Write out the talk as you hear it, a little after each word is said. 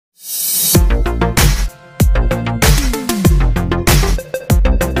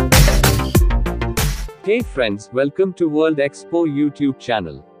Hey friends, welcome to World Expo YouTube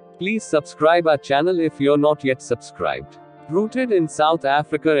channel. Please subscribe our channel if you're not yet subscribed. Rooted in South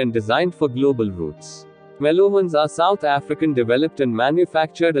Africa and designed for global routes. MellowVans are South African developed and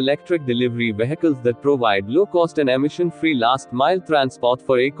manufactured electric delivery vehicles that provide low-cost and emission-free last-mile transport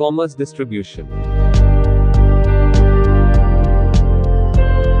for e-commerce distribution.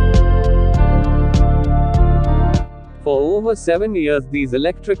 For over 7 years, these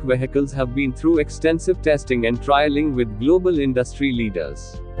electric vehicles have been through extensive testing and trialing with global industry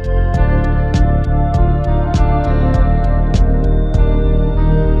leaders.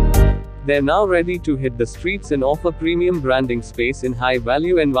 They're now ready to hit the streets and offer premium branding space in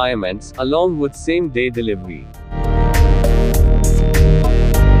high-value environments, along with same-day delivery.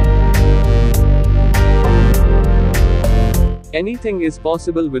 Anything is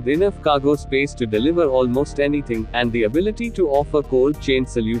possible with enough cargo space to deliver almost anything, and the ability to offer cold chain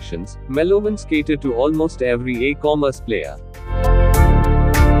solutions. MellowVans cater to almost every e-commerce player.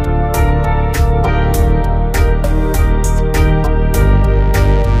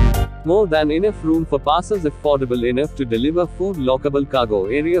 More than enough room for parcels, affordable enough to deliver food, lockable cargo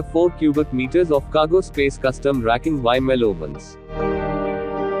area, 4 cubic meters of cargo space, custom racking by MellowVans.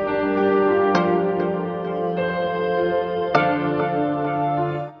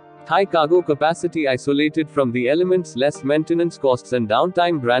 High cargo capacity, isolated from the elements, less maintenance costs and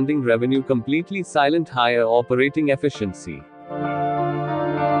downtime, branding revenue, completely silent, higher operating efficiency.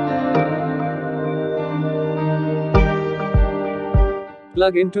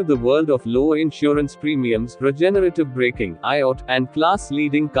 Plug into the world of low insurance premiums, regenerative braking, IoT, and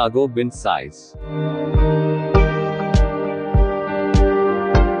class-leading cargo bin size.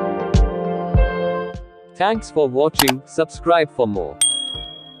 Thanks for watching, subscribe for more.